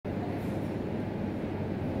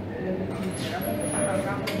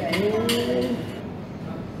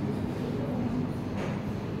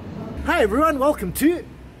Hi everyone, welcome to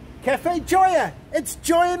Cafe Gioia. It's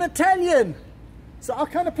Gioia Italian. It's our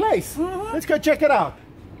kind of place. Let's go check it out.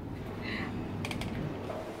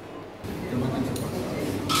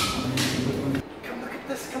 Come look at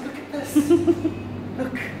this, come look at this.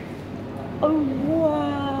 Look. Oh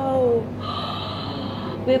wow.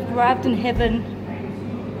 We've arrived in heaven.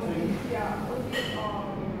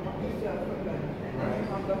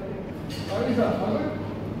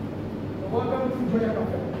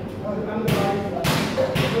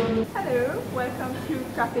 Hello, welcome to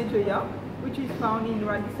Cafe Gioia, which is found in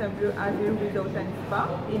Radisson Blu Azuri Resort and Spa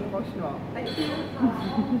in Mauritius. Thank you.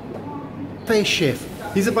 Cafe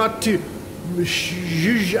chef. He's about to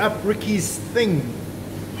zhuzh up Riki's thing.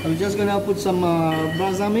 I'm just gonna put some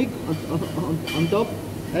balsamic on top.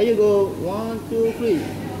 There you go. 1, 2, 3.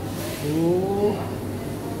 Oh.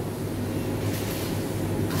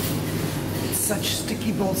 Such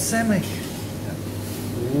sticky balsamic.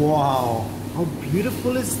 Wow, how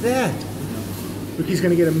beautiful is that? Riki's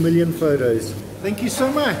gonna get 1,000,000 photos. Thank you so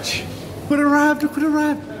much. Look what arrived, look what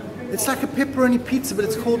arrived. It's like a pepperoni pizza, but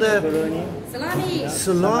it's called a Salami.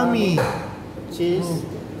 salami. Cheese,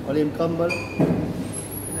 olive crumble.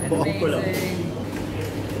 Amazing.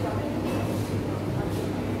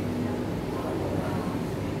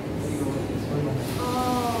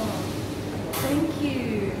 Oh, thank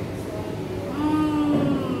you.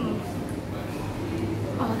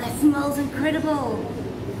 Oh, that smells incredible.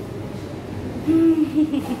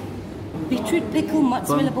 Beetroot pickle,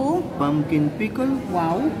 mozzarella ball. Pumpkin pickle.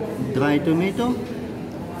 Wow. Dry tomato.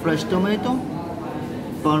 Fresh tomato.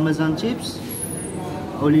 Parmesan chips.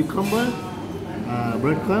 Olive crumble.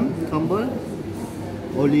 Breadcrumb crumble.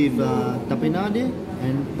 Olive tapenade.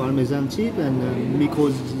 And parmesan chip. And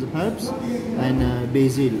mixed herbs. And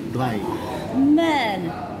basil dry.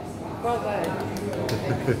 Man. Bravo.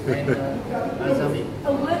 And balsamic. A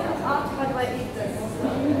work of art, how do I eat this?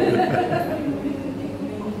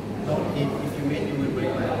 Don't eat. If you eat, you will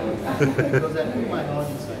break my heart. Because I put my heart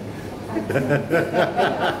inside.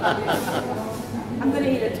 I'm going to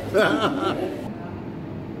eat it.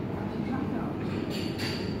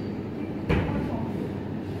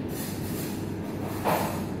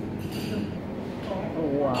 Oh,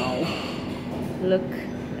 wow. Look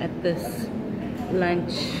at this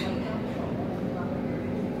lunch.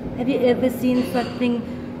 Have you ever seen something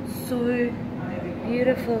so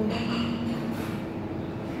beautiful?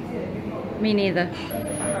 Me neither.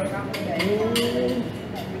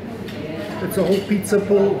 It's a whole pizza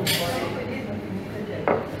pull.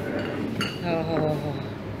 Oh,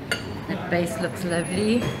 that base looks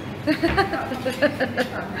lovely.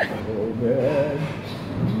 Oh man.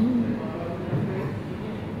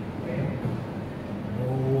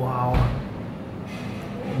 Oh wow.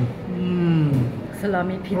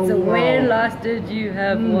 Salami pizza. Oh, wow. When last did you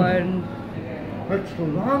have one? That's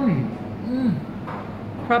salami.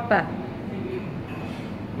 Proper.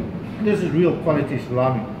 This is real quality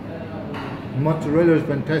salami. Mozzarella is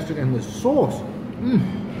fantastic, and the sauce.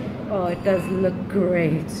 Oh, it does look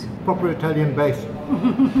great. Proper Italian base.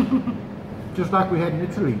 Just like we had in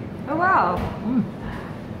Italy. Oh wow.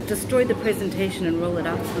 Destroy the presentation and roll it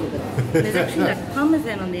out a little bit. There's actually like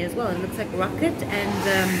parmesan on there as well. It looks like rocket and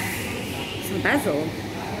some basil.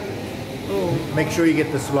 Oh. Make sure you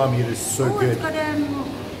get the salami, it is so good. It's got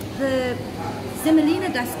the semolina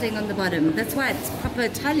dusting on the bottom. That's why it's proper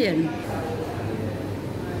Italian.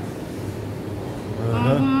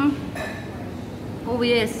 Oh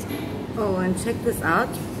yes. Oh, and check this out.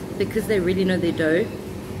 Because they really know their dough,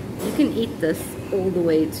 you can eat this all the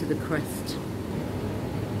way to the crust.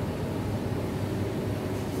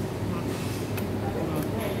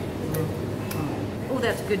 Oh,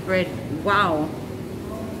 that's good bread. Wow.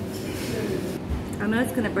 I know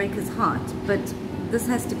it's going to break his heart, but this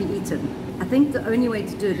has to be eaten. I think the only way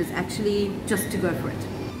to do it is actually just to go for it.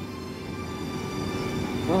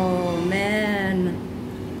 Oh man.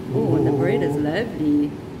 Oh, and the bread is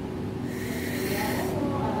lovely.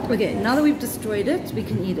 Okay, now that we've destroyed it, we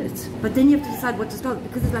can eat it. But then you have to decide what to start,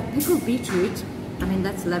 because it's like pickled beetroot. I mean,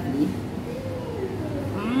 that's lovely.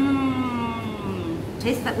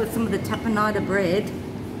 Taste that with some of the tapenade bread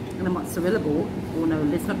and a mozzarella ball. Oh no,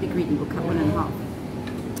 let's not be greedy, we'll cut one in half.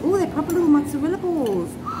 Oh, they're proper little mozzarella balls.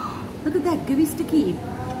 Look at that, gooey sticky.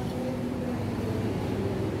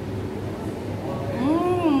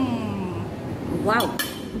 Wow,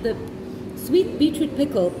 the sweet beetroot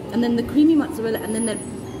pickle, and then the creamy mozzarella, and then the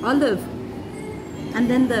olive, and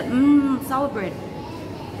then the sour bread.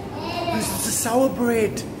 This is the sour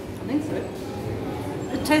bread. I think so.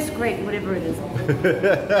 It tastes great, whatever it is.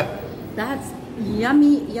 That's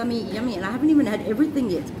yummy, yummy, yummy. And I haven't even had everything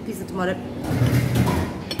yet. Piece of tomato.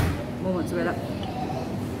 More mozzarella.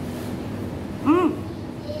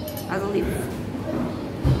 As a leaf.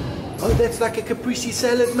 Oh, that's like a caprese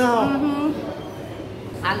salad now.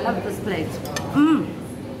 I love this plate.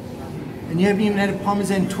 And you haven't even had a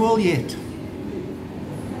Parmesan twirl yet.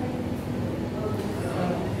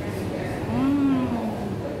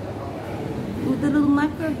 With the little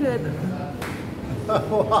micro herb.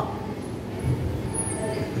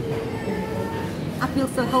 I feel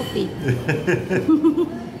so healthy.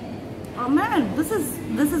 Oh man, this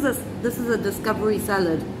is a discovery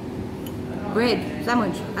salad. Bread,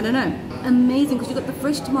 sandwich, I don't know. Amazing, because you got the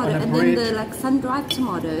fresh tomato and then the like sun-dried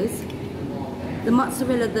tomatoes, the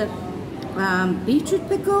mozzarella, the beetroot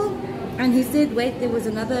pickle, and he said, wait, there's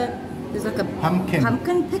like a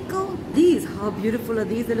pumpkin pickle. These, how beautiful are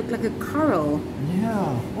these? They look like a coral.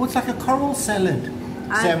 Yeah, oh, it's like a coral salad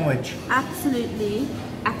sandwich. Absolutely,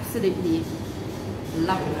 absolutely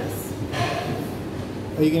love this.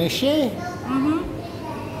 Are you going to share?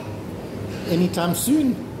 Anytime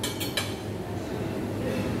soon.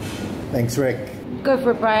 Thanks, Rick. Go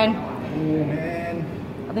for it, Brian. Oh, man.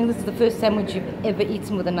 I think this is the first sandwich you've ever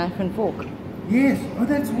eaten with a knife and fork. Yes. Oh,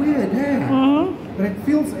 that's weird, eh? But it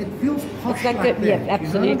feels posh. It's like that, yeah,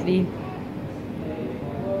 absolutely. You know?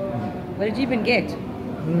 What did you even get?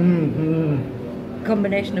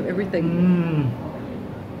 Combination of everything.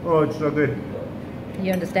 Oh, it's so good.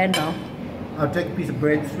 You understand now? I'll take a piece of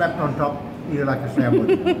bread, slap it on top, eat it like a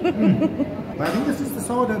sandwich. But I think this is the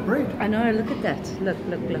sourdough bread. I know, look at that. Look.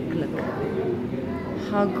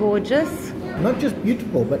 How gorgeous. Not just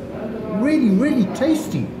beautiful, but really, really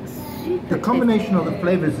tasty. The combination of the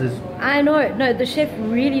flavors is... I know, no, the chef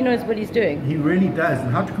really knows what he's doing. He really does.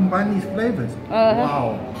 And how to combine these flavors.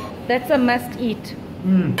 Wow. That's a must eat.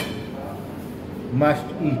 Must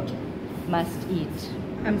eat. Must eat.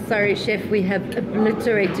 I'm sorry, chef, we have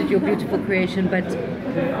obliterated your beautiful creation, but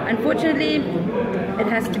unfortunately, it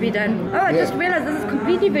has to be done. Oh, I just realized this is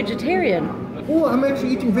completely vegetarian. Oh, I'm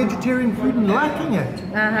actually eating vegetarian food and liking it.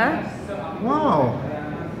 Wow.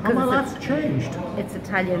 How my life's changed. It's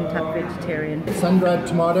Italian type vegetarian. Sun-dried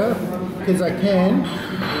tomato, because I can.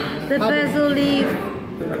 The basil leaf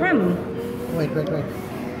crumb. Wait.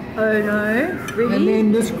 Oh no, really? And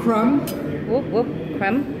then this crumb. Whoop,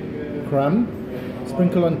 crumb.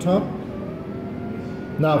 Sprinkle on top.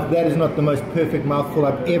 Now, that is not the most perfect mouthful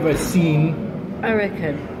I've ever seen. I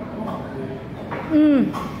reckon.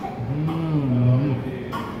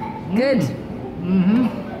 Good.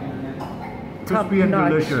 Crispy and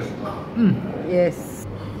delicious. Yes.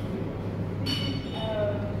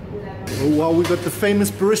 Oh, wow, we got the famous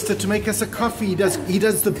barista to make us a coffee. He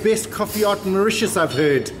does the best coffee art in Mauritius, I've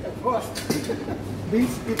heard. This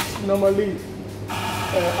is normally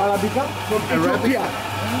Arabica from Ethiopia.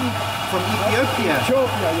 From Ethiopia?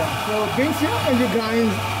 Ethiopia, yeah. So beans here and you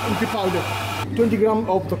grind into powder. 20 grams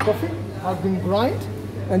of the coffee have been grind.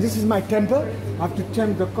 And this is my temper. I have to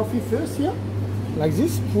temper the coffee first here. Like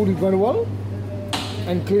this, put it very well.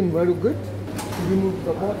 And clean very good. Remove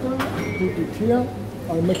the bottle, put it here.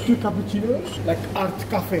 I'll make 2 cappuccinos, like Art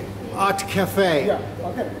Cafe. Art Cafe. Yeah,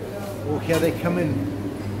 okay. Oh, here they come in.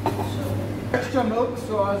 Extra milk,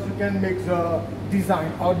 so as you can make the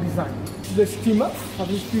design, our design. The steamer, have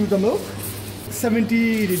to steam the milk.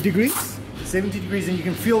 70 degrees. 70 degrees, and you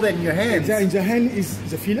can feel that in your hands. In the hand is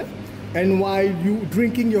the filler. And while you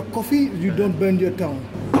drinking your coffee, you don't burn your tongue.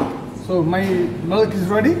 So my milk is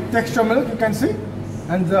ready, texture milk, you can see.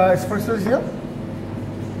 And the espresso is here.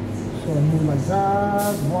 So I move like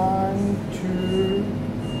that, 1, 2.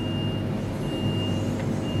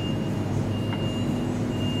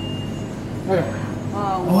 Okay.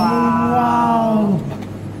 Oh, wow.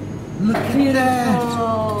 Look at that.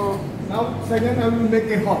 Oh. Now second I will make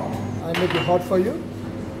it hot. I make it hot for you.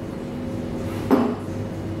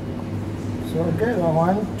 So okay,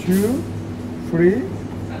 1, 2, 3.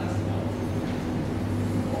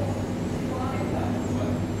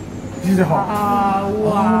 This is the hot. Oh,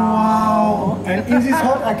 wow. Wow. And in this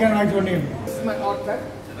hot I can write your name. This is my outside.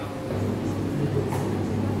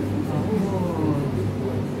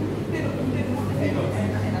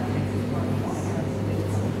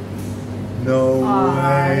 No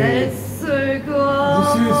That way. is so cool.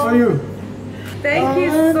 This is for you. Thank you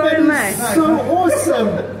That so is much. so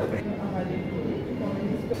awesome.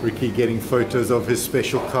 Riki getting photos of his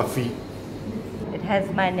special coffee. It has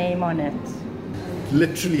my name on it.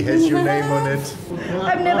 Literally has your name on it.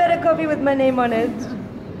 I've never had a coffee with my name on it.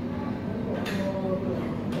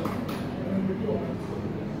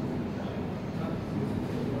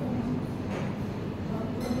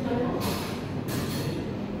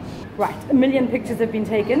 Right, 1 million pictures have been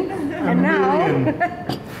taken. And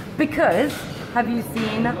now, because, have you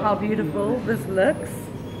seen how beautiful this looks?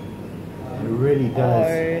 It really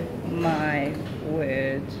does. Oh my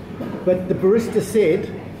word. But the barista said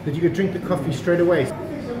that you could drink the coffee straight away.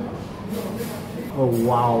 Oh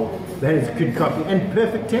wow, that is good coffee and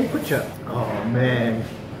perfect temperature. Oh man.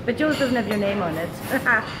 But yours doesn't have your name on it.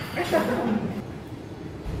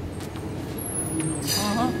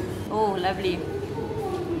 Oh, lovely.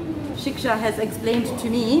 Shiksha has explained to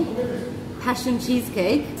me passion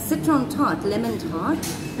cheesecake, citron tart, lemon tart,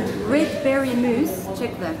 red berry mousse.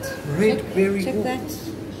 Check that. Red berry. Check that.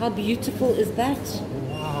 How beautiful is that?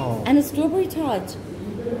 Wow. And a strawberry tart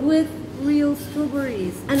with real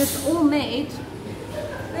strawberries. And it's all made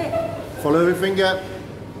there. Follow her finger.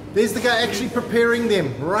 There's the guy actually preparing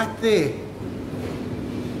them right there.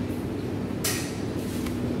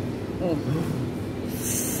 Oh.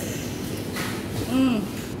 Mm.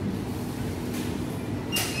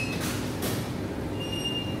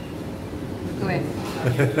 Look away.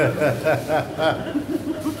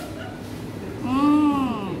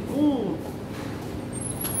 Ooh.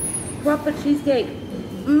 Proper cheesecake.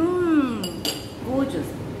 Gorgeous.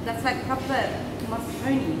 That's like proper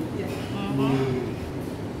mascarpone.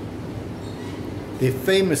 Their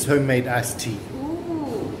famous homemade iced tea.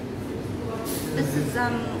 Ooh. This is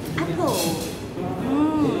apple.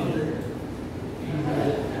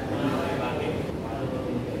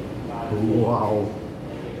 Wow.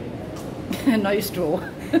 No straw.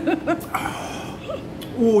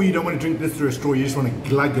 Oh, you don't want to drink this through a straw, you just want to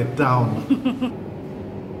glug it down.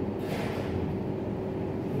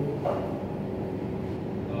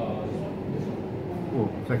 Oh,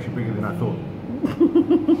 it's actually bigger than I thought.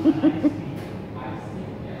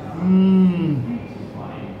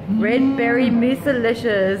 Red berry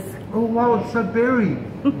mousse-alicious. Oh wow, it's so berry.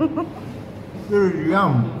 Very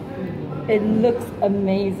yum. It looks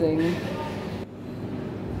amazing.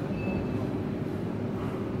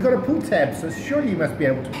 You've got a pull tab, so surely you must be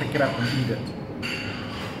able to pick it up and eat it.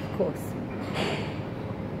 Of course.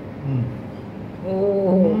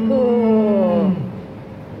 Oh.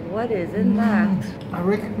 What is in that? I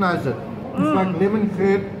recognize it. It's like lemon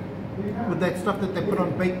curd with that stuff that they put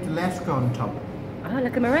on baked Alaska on top. Oh,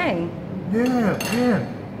 like a meringue. Yeah.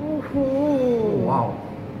 Oh, wow.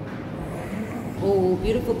 Oh,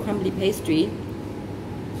 beautiful crumbly pastry.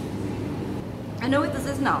 I know what this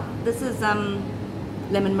is now. This is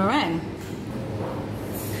lemon meringue.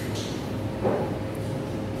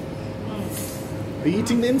 Are you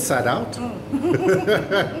eating the inside out?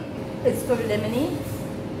 It's so lemony.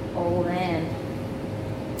 Oh man,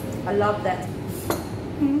 I love that.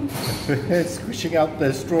 Squishing out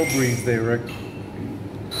those strawberries there, Rick.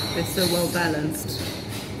 They're so well balanced.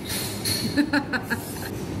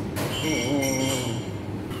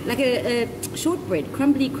 Like a shortbread,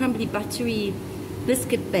 crumbly, buttery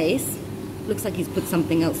biscuit base. Looks like he's put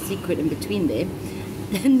something else secret in between there.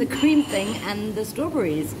 Then the cream thing and the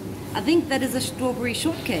strawberries. I think that is a strawberry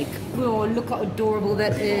shortcake. Oh, look how adorable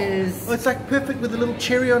that is. Oh, it's like perfect with a little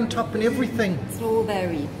cherry on top and everything.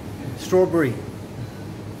 Strawberry. Strawberry.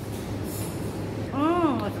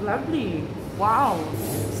 Oh, it's lovely. Wow.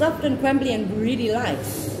 Soft and crumbly and really light.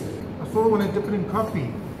 I saw when I dip it in coffee.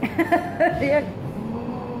 Yeah.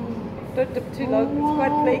 Don't dip too long, it's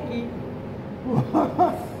quite flaky.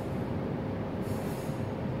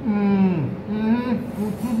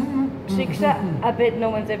 Shiksha, I bet no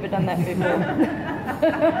one's ever done that before.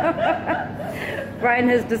 Brian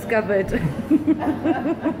has discovered.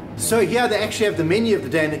 So here they actually have the menu of the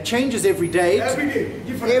day and it changes every day. Every day,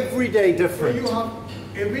 different. Every day So different. you have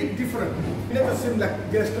every different. Never same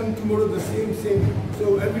like guests come tomorrow the same.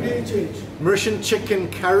 So every day change. Mauritian chicken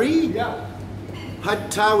curry, Yeah, pad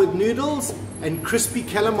thai with noodles, and crispy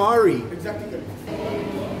calamari. exactly.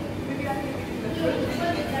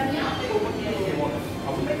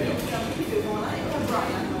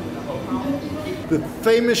 The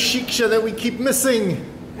famous Shiksha that we keep missing.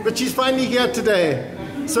 But she's finally here today.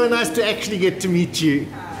 So nice to actually get to meet you.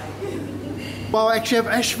 Wow, I actually have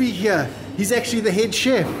Ashby here. He's actually the head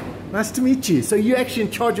chef. Nice to meet you. So you're actually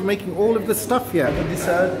in charge of making all of this stuff here? The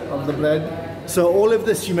dessert of the bread, So all of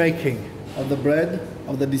this you're making? of the bread,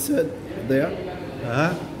 of the dessert there.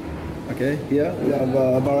 Okay, here we have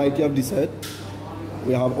a variety of dessert.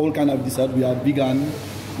 We have all kind of dessert. We have vegan,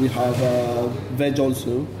 we have veg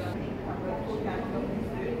also.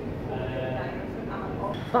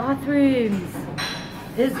 Bathrooms.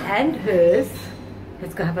 His and hers.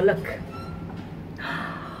 Let's go have a look.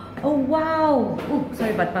 Oh wow. Oh,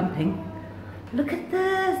 sorry about bumping. Look at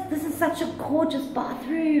this. This is such a gorgeous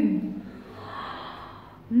bathroom.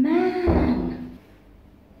 Man.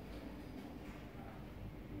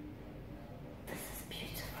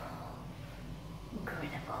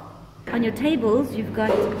 on your tables, you've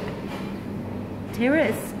got Terra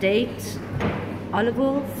Estate olive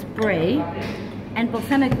oil spray and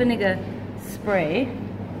balsamic vinegar spray.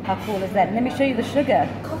 How cool is that? And let me show you the sugar.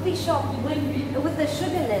 Coffee shop with the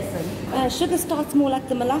sugar lesson. Sugar starts more like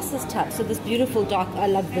the molasses type, so this beautiful dark, I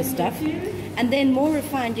love this stuff. And then more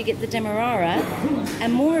refined, you get the Demerara,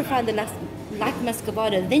 and more refined, the light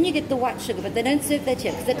muscovado. Then you get the white sugar, but they don't serve that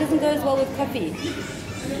here because that doesn't go as well with coffee.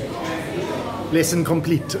 Lesson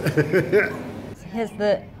complete. So here's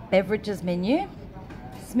the beverages menu.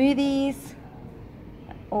 Smoothies,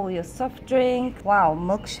 all your soft drink. Wow,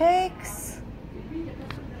 milkshakes,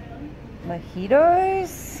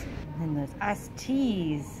 mojitos, and then those iced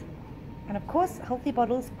teas, and of course healthy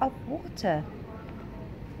bottles of water,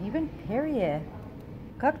 even Perrier.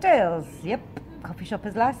 Cocktails, yep, coffee shop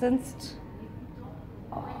is licensed.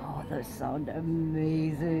 Oh, those sound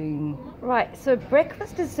amazing. Right, so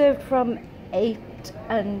breakfast is served from 8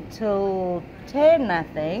 until 10, I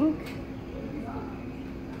think.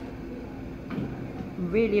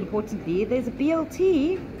 Really importantly, there's a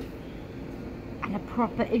BLT and a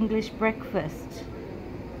proper English breakfast.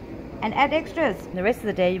 And add extras. The rest of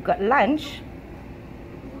the day you've got lunch.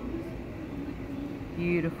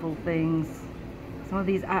 Beautiful things. Some of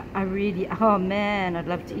these are really, oh man, I'd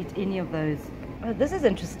love to eat any of those. Oh, this is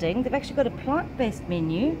interesting. They've actually got a plant-based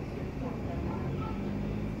menu.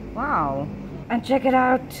 Wow. And check it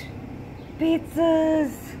out.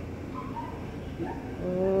 Pizzas.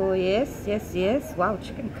 Oh, yes, yes, yes. Wow,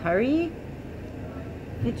 chicken curry.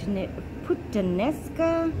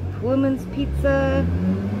 Puttanesca. Woman's pizza.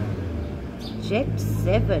 Jet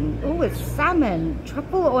 7. Oh, it's salmon.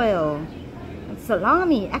 Truffle oil. And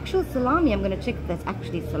salami. Actual salami. I'm going to check if that's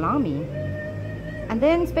actually salami. And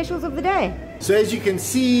then specials of the day. So as you can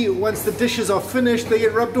see, once the dishes are finished, they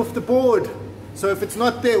get rubbed off the board. So if it's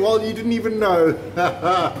not there, well, you didn't even know.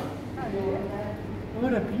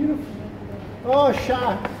 What a beautiful. Oh,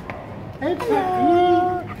 shark. Hey,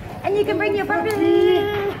 Hello. And you can bring your puppy.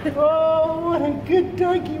 Oh, what a good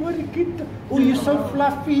doggy. What a good dog. Oh, you're so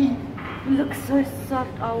fluffy. You look so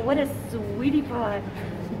soft. Oh, what a sweetie pie.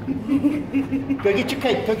 Go get your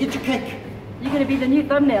cake. Go get your cake. You're going to be the new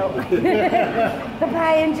thumbnail.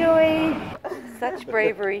 Bye-bye, enjoy. Such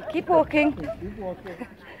bravery. Keep walking. Keep walking.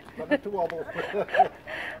 Not to wobble.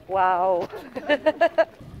 Wow.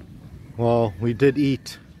 Well, we did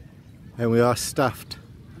eat and we are stuffed.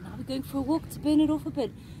 Now we're going for a walk to burn it off a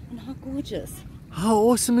bit. And how gorgeous. How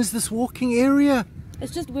awesome is this walking area?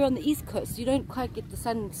 It's just we're on the east coast. You don't quite get the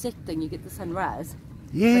sunset thing. You get the sunrise.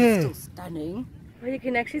 Yeah. But it's still stunning. Well, you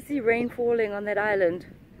can actually see rain falling on that island.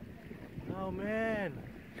 Oh man.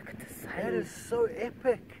 Look at the sun. That is so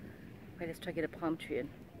epic. Wait, let's try to get a palm tree in.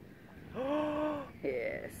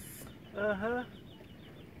 Yes. Uh-huh.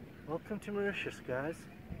 Welcome to Mauritius, guys.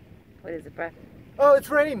 What is it, Brad? Oh, it's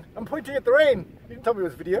rain. I'm pointing at the rain. You can tell me it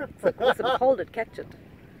was video. Awesome. Hold it, catch it.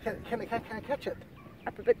 Can I catch it?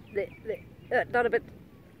 Up a bit, not a bit.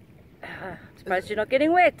 I'm surprised you're not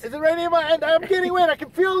getting wet. Is it raining in my hand? I'm getting wet. I can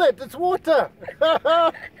feel it. It's water.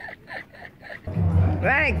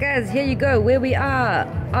 Right, guys, here you go. Where we are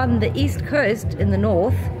on the east coast in the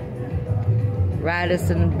north.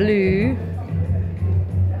 Radisson Blu.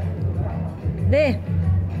 There.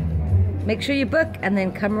 Make sure you book and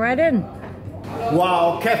then come right in.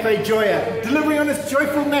 Wow, Cafe Gioia. Delivering on its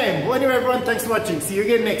joyful name. Well, anyway, everyone, thanks for watching. See you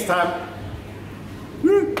again next time.